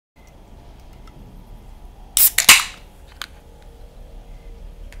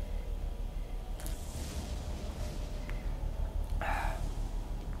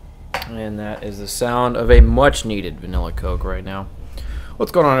And that is the sound of a much needed vanilla Coke right now.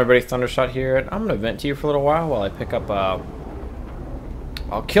 What's going on, everybody? Thundershot here, and I'm gonna vent to you for a little while I pick up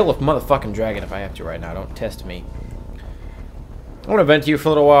I'll kill a motherfucking dragon if I have to right now. Don't test me. I'm gonna vent to you for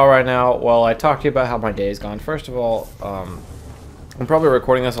a little while right now while I talk to you about how my day's gone. First of all, I'm probably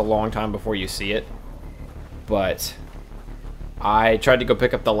recording this a long time before you see it, but I tried to go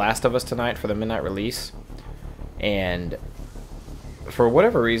pick up The Last of Us tonight for the midnight release, and for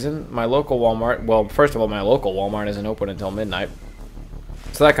whatever reason, my local Walmart, well, first of all, my local Walmart isn't open until midnight,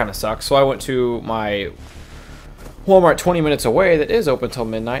 so that kind of sucks. So I went to my Walmart 20 minutes away that is open till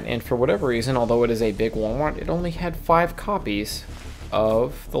midnight, and for whatever reason, although it is a big Walmart, it only had 5 copies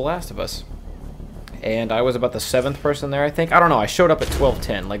of The Last of Us. And I was about the 7th person there, I think. I don't know, I showed up at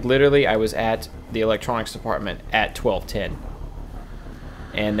 12:10. Like, literally, I was at the electronics department at 12:10.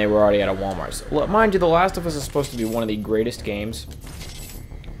 And they were already at a Walmart. So, mind you, The Last of Us is supposed to be one of the greatest games,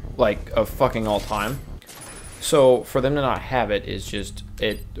 like, of fucking all time. So, for them to not have it is just,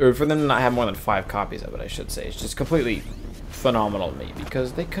 or for them to not have more than 5 copies of it, I should say, it's just completely phenomenal to me,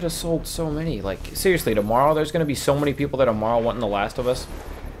 because they could have sold so many. Like, seriously, tomorrow there's going to be so many people that tomorrow wanting The Last of Us,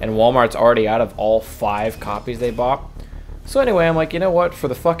 and Walmart's already out of all 5 copies they bought. So anyway, I'm like, you know what, for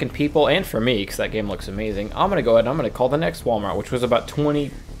the fucking people, and for me, because that game looks amazing, I'm going to go ahead and I'm going to call the next Walmart, which was about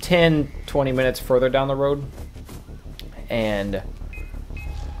 20 minutes further down the road. And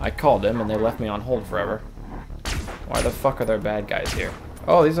I called them, and they left me on hold forever. Why the fuck are there bad guys here?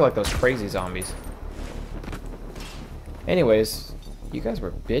 Oh, these are like those crazy zombies. Anyways, you guys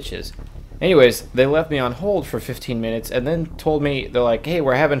were bitches. Anyways, they left me on hold for 15 minutes, and then told me, they're like, hey,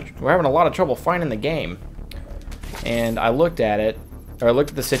 we're having a lot of trouble finding the game. And I looked at it, or I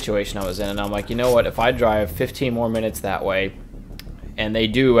looked at the situation I was in, and I'm like, you know what, if I drive 15 more minutes that way, and they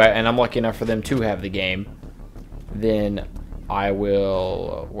do, and I'm lucky enough for them to have the game, then I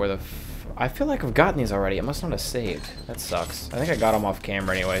will, I feel like I've gotten these already. It must not have saved. That sucks. I think I got them off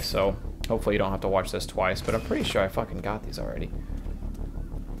camera anyway, so hopefully you don't have to watch this twice, but I'm pretty sure I fucking got these already.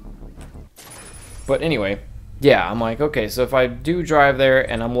 But anyway, yeah, I'm like, okay, so if I do drive there,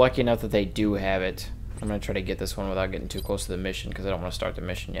 and I'm lucky enough that they do have it, I'm going to try to get this one without getting too close to the mission, because I don't want to start the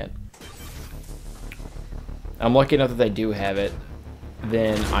mission yet. I'm lucky enough that they do have it.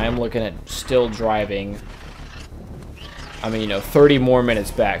 Then I am looking at still driving, I mean, you know, 30 more minutes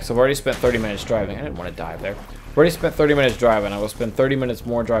back. So I've already spent 30 minutes driving. I didn't want to dive there. I've already spent 30 minutes driving. I will spend 30 minutes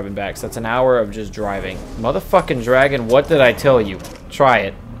more driving back. So that's an hour of just driving. Motherfucking dragon, what did I tell you? Try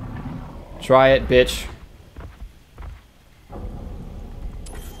it. Try it, bitch.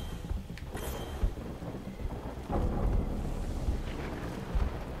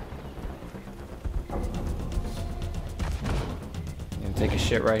 Take a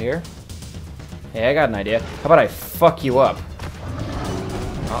shit right here. Hey, I got an idea. How about I fuck you up?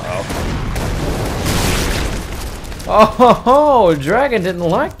 Uh-oh. Oh, Dragon didn't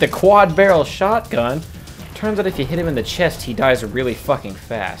like the quad barrel shotgun. Turns out if you hit him in the chest, he dies really fucking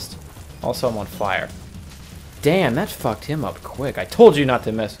fast. Also, I'm on fire. Damn, that fucked him up quick. I told you not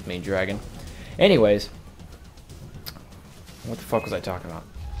to mess with me, Dragon. Anyways. What the fuck was I talking about?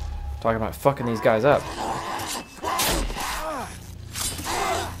 Talking about fucking these guys up.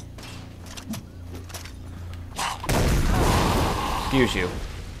 Excuse you.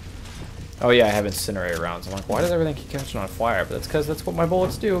 Oh yeah, I have incinerator rounds. I'm like, why does everything keep catching on fire? But that's because that's what my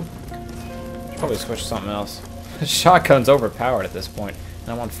bullets do. Should probably switch to something else. Shotgun's overpowered at this point,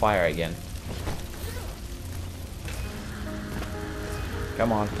 and I'm on fire again.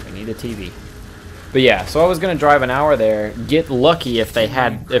 Come on, we need a TV. But yeah, so I was gonna drive an hour there, get lucky if they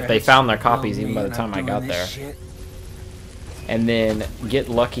found their copies even by the time I got there. And then get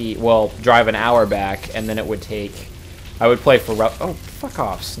lucky, well, drive an hour back, and then it would take, I would play for oh, fuck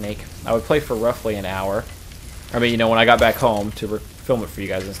off, Snake. I would play for roughly an hour. I mean, you know, when I got back home to film it for you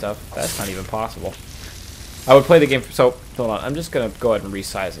guys and stuff. That's not even possible. I would play the game for, so, hold on, I'm just going to go ahead and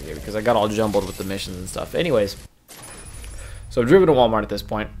resize it here because I got all jumbled with the missions and stuff. Anyways, so I've driven to Walmart at this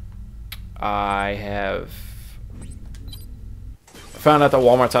point. I have found out that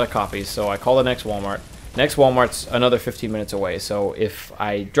Walmart's out of copies, so I call the next Walmart. Next Walmart's another 15 minutes away, so if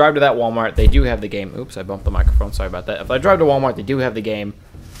I drive to that Walmart, they do have the game. Oops, I bumped the microphone, sorry about that. If I drive to Walmart, they do have the game,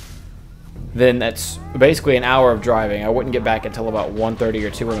 then that's basically an hour of driving. I wouldn't get back until about 1:30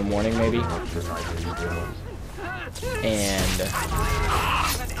 or 2 in the morning, maybe. And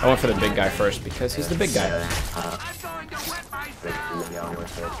I went for the big guy first, because he's the big guy.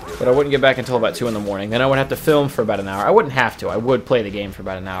 But I wouldn't get back until about 2 in the morning. Then I would have to film for about an hour. I wouldn't have to. I would play the game for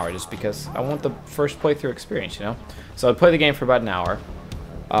about an hour just because I want the first playthrough experience, you know? So I'd play the game for about an hour.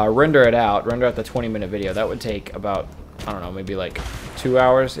 render out the 20-minute video. That would take about, I don't know, maybe like 2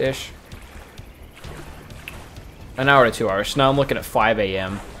 hours-ish. An hour to 2 hours. So now I'm looking at 5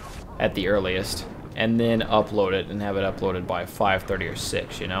 a.m. at the earliest. And then upload it and have it uploaded by 5:30 or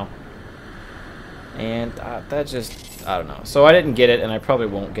 6, you know? And that just, I don't know. So I didn't get it, and I probably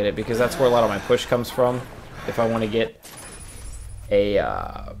won't get it, because that's where a lot of my push comes from. If I want to get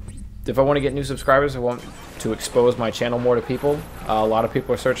new subscribers, I want to expose my channel more to people. A lot of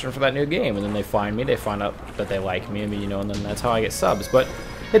people are searching for that new game, and then they find me, they find out that they like me, you know, and then that's how I get subs. But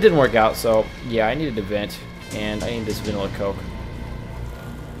it didn't work out, so yeah, I needed to vent, and I need this vanilla Coke.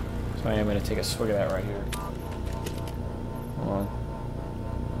 So I am going to take a swig of that right here. Hold on.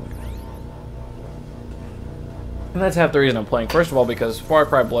 And that's half the reason I'm playing. First of all, because Far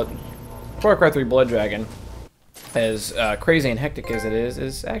Cry 3 Blood Dragon, as crazy and hectic as it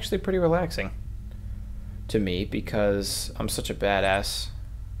is actually pretty relaxing to me, because I'm such a badass.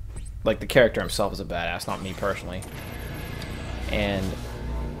 Like, the character himself is a badass, not me personally. And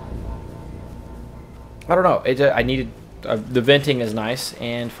I don't know. I needed the venting is nice,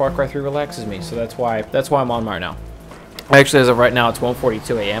 and Far Cry 3 relaxes me, so that's why I'm on right now. Actually, as of right now, it's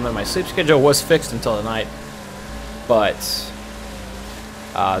 1:42 a.m. and my sleep schedule was fixed until tonight. But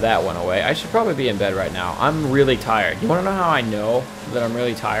that went away. I should probably be in bed right now. I'm really tired. You want to know how I know that I'm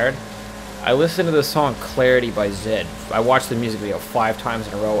really tired? I listened to the song Clarity by Zed. I watched the music video 5 times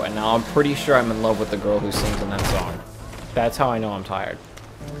in a row, and now I'm pretty sure I'm in love with the girl who sings in that song. That's how I know I'm tired.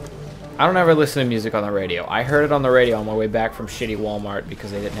 I don't ever listen to music on the radio. I heard it on the radio on my way back from shitty Walmart because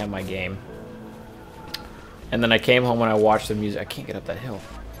they didn't have my game. And then I came home and I watched the music. I can't get up that hill.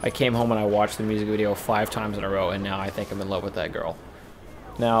 I came home and I watched the music video 5 times in a row, and now I think I'm in love with that girl.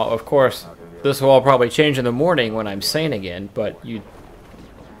 Now, of course, this will all probably change in the morning when I'm sane again, but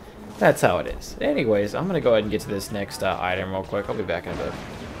that's how it is. Anyways, I'm going to go ahead and get to this next item real quick. I'll be back in a bit.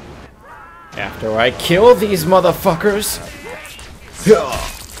 After I kill these motherfuckers.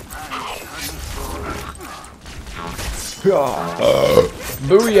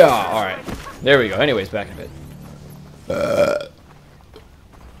 Booyah! Alright, there we go. Anyways, back in a bit.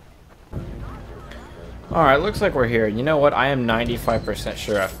 Alright, looks like we're here. You know what? I am 95%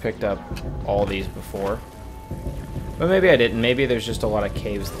 sure I've picked up all these before. But maybe I didn't. Maybe there's just a lot of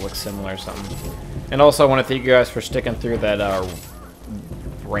caves that look similar or something. And also, I want to thank you guys for sticking through that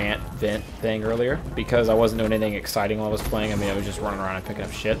vent thing earlier, because I wasn't doing anything exciting while I was playing. I mean, I was just running around and picking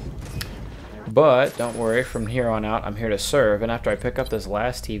up shit. But don't worry, from here on out, I'm here to serve. And after I pick up this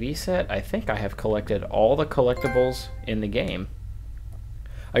last TV set, I think I have collected all the collectibles in the game.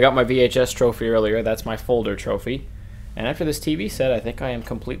 I got my VHS trophy earlier. That's my folder trophy. And after this TV set, I think I am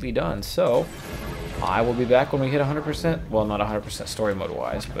completely done. So I will be back when we hit 100%. Well, not 100% story mode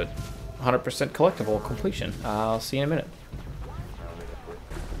wise, but 100% collectible completion. I'll see you in a minute.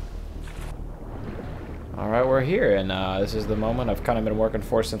 Alright, we're here, and this is the moment I've kind of been working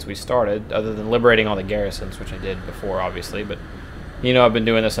for since we started, other than liberating all the garrisons, which I did before, obviously, but you know I've been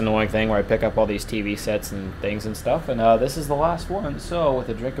doing this annoying thing where I pick up all these TV sets and things and stuff, and this is the last one, so with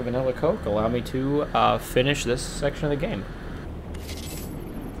a drink of vanilla Coke, allow me to finish this section of the game.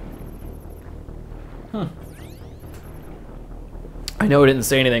 I know it didn't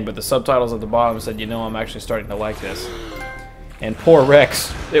say anything, but the subtitles at the bottom said, you know, I'm actually starting to like this. And poor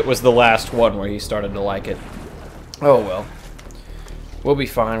Rex, it was the last one where he started to like it. Oh well. We'll be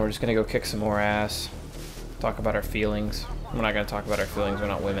fine. We're just going to go kick some more ass. Talk about our feelings. We're not going to talk about our feelings. We're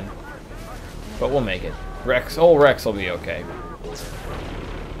not women. But we'll make it. Rex, old Rex will be okay.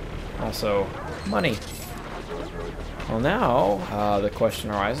 Also, money. Well now, the question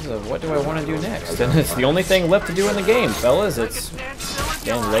arises of what do I want to do next? And it's the only thing left to do in the game, fellas. It's,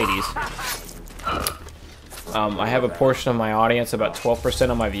 and ladies. I have a portion of my audience, about 12%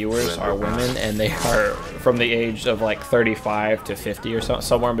 of my viewers are women, and they are from the age of like 35 to 50 or so,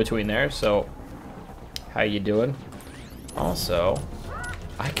 somewhere in between there, so how you doing? Also,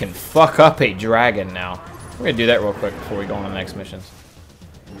 I can fuck up a dragon now. We're gonna do that real quick before we go on the next missions.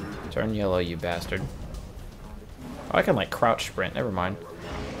 Turn yellow, you bastard. Oh, I can like crouch sprint, never mind.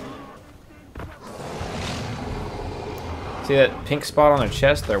 See that pink spot on their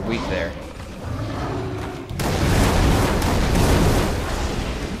chest? They're weak there.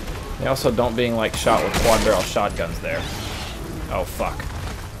 They also don't being like shot with quad barrel shotguns there. Oh fuck.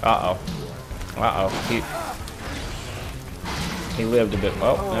 Uh-oh. Uh-oh. He lived a bit.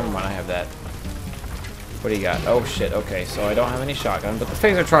 Oh, never mind, I have that. What do you got? Oh shit, okay, so I don't have any shotgun, but the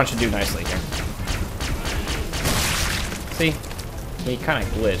Phasertron should do nicely here. See? He kind of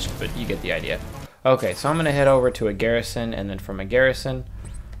glitched, but you get the idea. Okay, so I'm gonna head over to a garrison, and then from a garrison,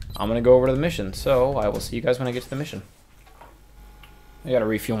 I'm gonna go over to the mission. So I will see you guys when I get to the mission. I gotta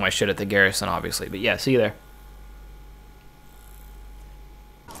refuel my shit at the garrison, obviously, but yeah, see you there.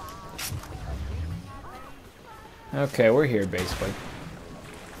 Okay, we're here, basically.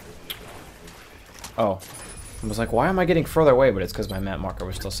 Oh. I was like, why am I getting further away? But it's because my map marker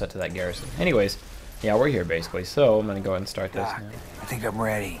was still set to that garrison. Anyways, yeah, we're here, basically. So, I'm going to go ahead and start this Doc, now. I think I'm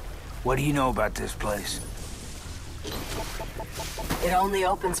ready. What do you know about this place? It only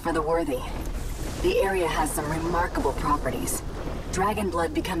opens for the worthy. The area has some remarkable properties. Dragon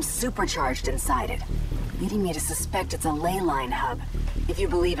blood becomes supercharged inside it, leading me to suspect it's a ley line hub, if you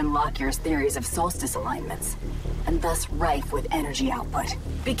believe in Lockyer's theories of solstice alignments, and thus rife with energy output.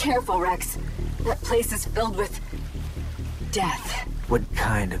 Be careful, Rex. That place is filled with death. What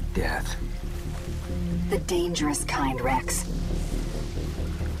kind of death? The dangerous kind, Rex.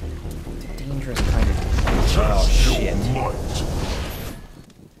 Dangerous kind of... Oh, shit.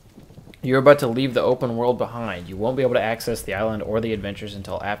 You're about to leave the open world behind. You won't be able to access the island or the adventures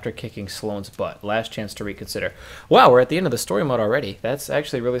until after kicking Sloane's butt. Last chance to reconsider. Wow, we're at the end of the story mode already. That's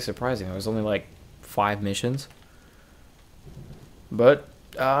actually really surprising. There was only like 5 missions. But,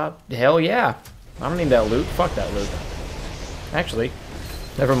 hell yeah. I don't need that loot. Fuck that loot. Actually,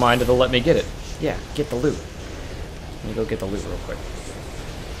 never mind. It'll let me get it. Yeah, get the loot. Let me go get the loot real quick.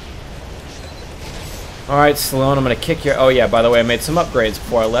 Alright, Sloane, I'm going to kick your... Oh, yeah, by the way, I made some upgrades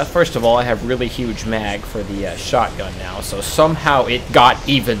before I left. First of all, I have really huge mag for the shotgun now, so somehow it got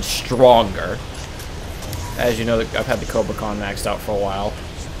even stronger. As you know, I've had the Cobra Con maxed out for a while.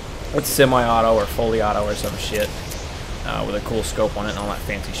 It's semi-auto or fully auto or some shit. With a cool scope on it and all that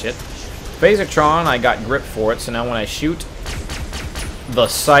fancy shit. Phasertron, I got grip for it, so now when I shoot, the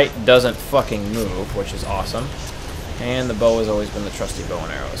sight doesn't fucking move, which is awesome. And the bow has always been the trusty bow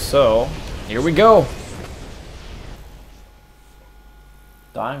and arrow. So, here we go.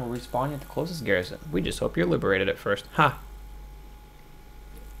 Dying will respawn you at the closest garrison. We just hope you're liberated at first. Ha!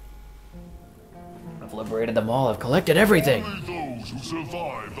 I've liberated them all. I've collected everything. Only those who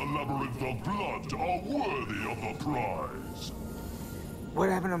survive the labyrinth of blood are worthy of the prize. What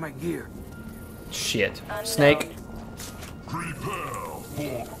happened to my gear? Shit. Snake. Prepare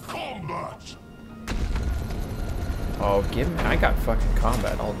for combat. Oh, give me! I got fucking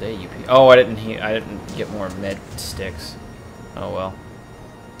combat all day, you. Oh, I didn't get more med sticks. Oh well.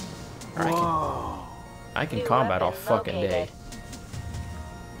 I can combat all fucking day.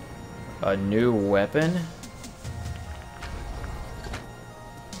 A new weapon?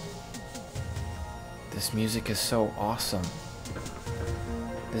 This music is so awesome.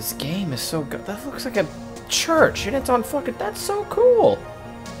 This game is so good. That looks like a church, and it's on fucking... That's so cool!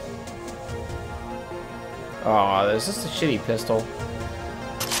 Aw, is this a shitty pistol?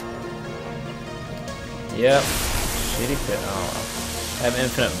 Yep. Shitty pistol. Oh, well. I have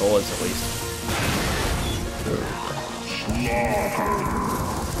infinite bullets at least.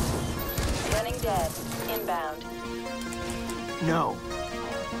 Running dead. Inbound. No.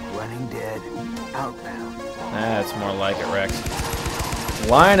 Running dead. Outbound. That's more like it, Rex.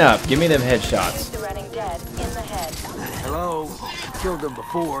 Line up. Give me them headshots. The running dead in the head. Hello. Killed them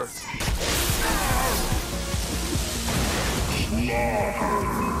before.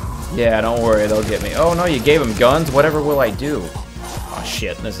 Yeah, don't worry. They'll get me. Oh, no, you gave them guns? Whatever will I do? Oh,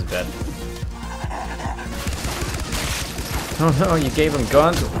 shit. This is bad. Oh, no, you gave him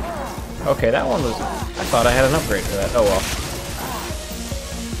guns? Okay, that one was... I thought I had an upgrade for that. Oh, well.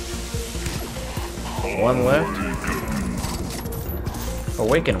 One left.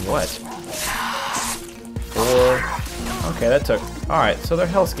 Awaken what? 4. Okay, that took... Alright, so their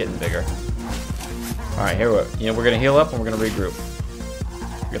health's getting bigger. Alright, here we go. You know, we're going to heal up and we're going to regroup.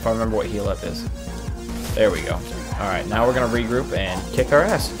 If I remember what heal up is. There we go. Alright, now we're going to regroup and kick our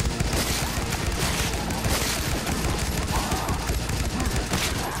ass.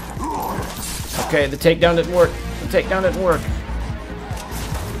 Okay, the takedown didn't work. The takedown didn't work.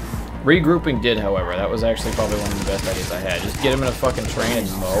 Regrouping did, however. That was actually probably one of the best ideas I had. Just get him in a fucking train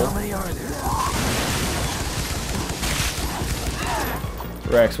and mow. How many are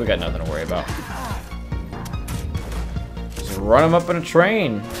there? Rex, we got nothing to worry about. Just run him up in a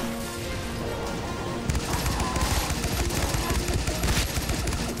train.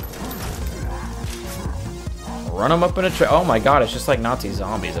 Run him up in a train. Oh my god, it's just like Nazi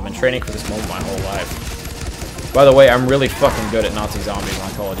zombies. I've been training for this moment my whole life. By the way, I'm really fucking good at Nazi zombies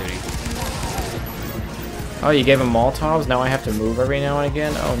on Call of Duty. Oh, you gave him Molotovs? Now I have to move every now and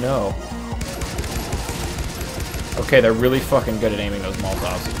again? Oh no. Okay, they're really fucking good at aiming those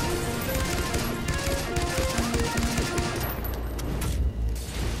Molotovs.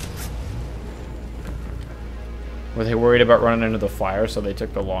 Were they worried about running into the fire, so they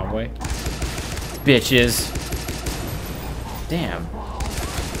took the long way? Bitches. Damn.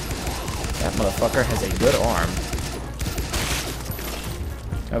 That motherfucker has a good arm.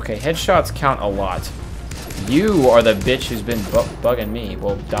 Okay, headshots count a lot. You are the bitch who's been bugging me.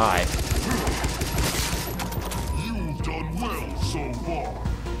 Well, die. You've done well so far,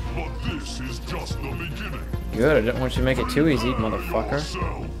 but this is just the beginning. Good, I didn't want you to make it too easy, motherfucker.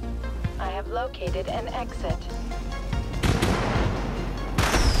 Yourself. I have located an exit.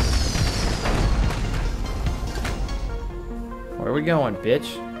 Where are we going,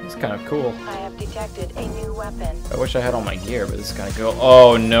 bitch? It's kind of cool. I have detected a new weapon. I wish I had all my gear, but this is kind of cool.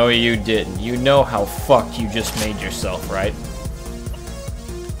 Oh, no, you didn't. You know how fucked you just made yourself, right?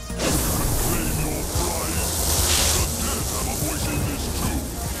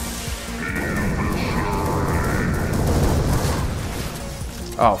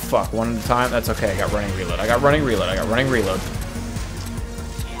 Oh, fuck. One at a time? That's okay. I got running reload. I got running reload. I got running reload.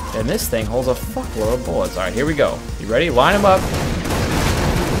 And this thing holds a fuckload of bullets. Alright, here we go. You ready? Line them up.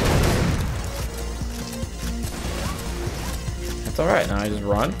 That's alright. Now I just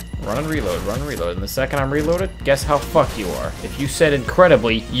run. Run and reload. Run and reload. And the second I'm reloaded, guess how fucked you are. If you said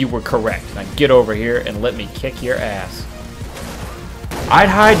incredibly, you were correct. Now get over here and let me kick your ass. I'd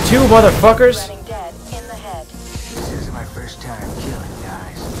hide too, motherfuckers! Running dead in the head. This isn't my first time killing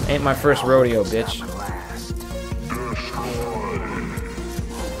guys. Ain't my first rodeo, bitch. Last.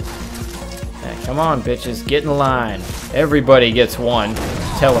 Yeah, come on, bitches. Get in line. Everybody gets one.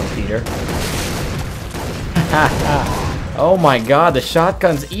 Tell him, Peter. Oh my god, the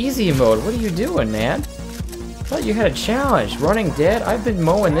shotgun's easy mode. What are you doing, man? I thought you had a challenge. Running dead? I've been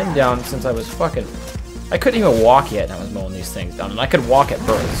mowing them down since I was fucking... I couldn't even walk yet and I was mowing these things down. And I could walk at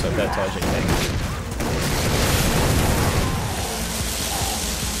birth, so if that tells you anything.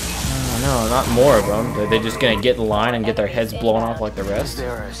 Oh no, not more of them. Are they just gonna get in line and get their heads blown off like the Is rest?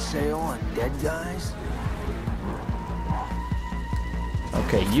 there a sale on dead guys?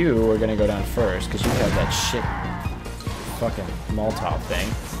 Okay, you are gonna go down first, because you have that shit fucking Molotov thing.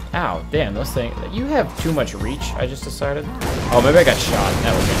 Ow, damn, those things... You have too much reach, I just decided. Oh, maybe I got shot.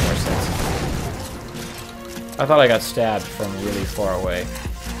 That would make more sense. I thought I got stabbed from really far away.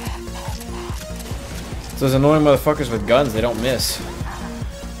 So those annoying motherfuckers with guns, they don't miss.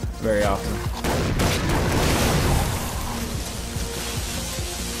 Very often.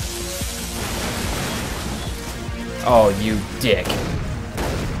 Oh, you dick.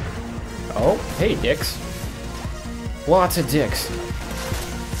 Oh, hey, dicks. Lots of dicks.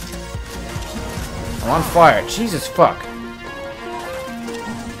 I'm on fire. Jesus fuck.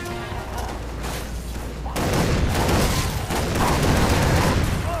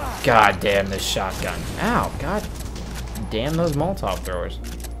 God damn this shotgun. Ow, god damn those Molotov throwers.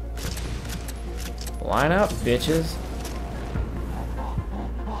 Line up, bitches.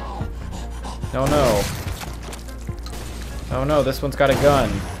 Oh no. Oh no, this one's got a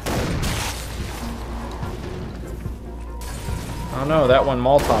gun. Oh no, that one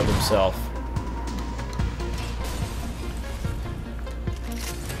Molotov himself.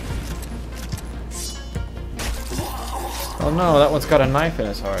 Oh no, that one's got a knife in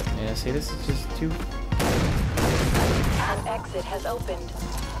his heart. Yeah, see, this is just too... An exit has opened.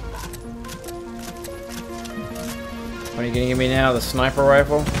 What are you gonna give me now? The sniper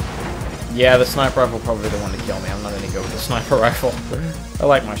rifle? Yeah, the sniper rifle probably the one to kill me. I'm not gonna go with the sniper rifle. I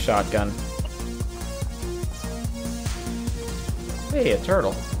like my shotgun. Hey, a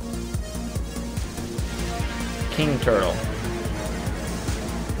turtle. King turtle.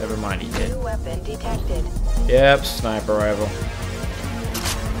 Never mind, he did. New weapon detected. Yep, sniper rifle.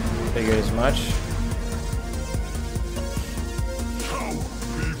 Figured as much. Cower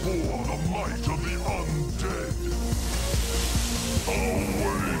before the might of the undead.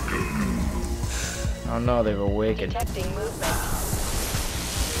 Awaken. Oh no, they've awakened. Detecting movement.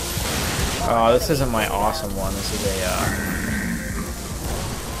 Oh, this isn't my awesome one. This is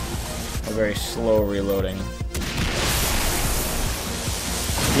a very slow reloading.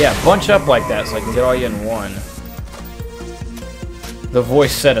 Yeah, bunch up like that so I can get all you in one. The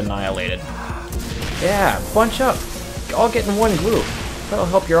voice said annihilated. Yeah, bunch up. All get in one group. That'll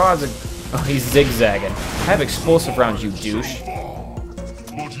help your odds of... Oh, he's zigzagging. I have explosive rounds, you douche.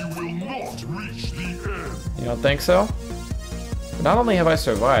 But you will not reach the end. You don't think so? But not only have I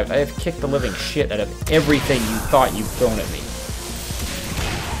survived, I have kicked the living shit out of everything you thought you'd thrown at me.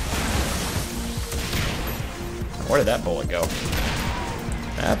 Where did that bullet go?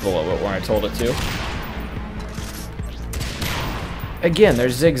 That bullet went where I told it to. Again, they're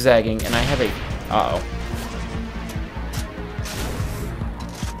zigzagging, and I have a... Uh-oh.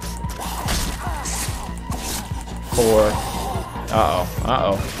 Four. Uh-oh.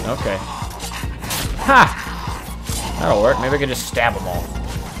 Uh-oh. Okay. Ha! That'll work. Maybe I can just stab them all.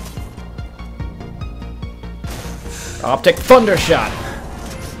 Optic thunder shot!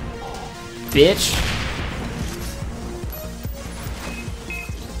 Bitch!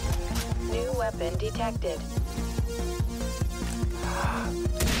 detected.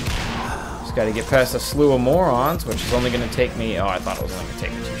 Just got to get past a slew of morons, which is only going to take me... Oh, I thought it was only going to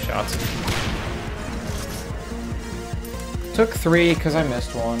take me 2 shots. Took 3 because I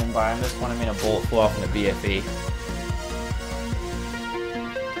missed one, and by I missed one I mean a bullet flew off in the BFE.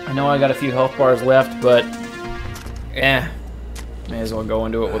 I know I got a few health bars left, but... may as well go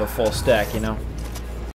into it with a full stack, you know?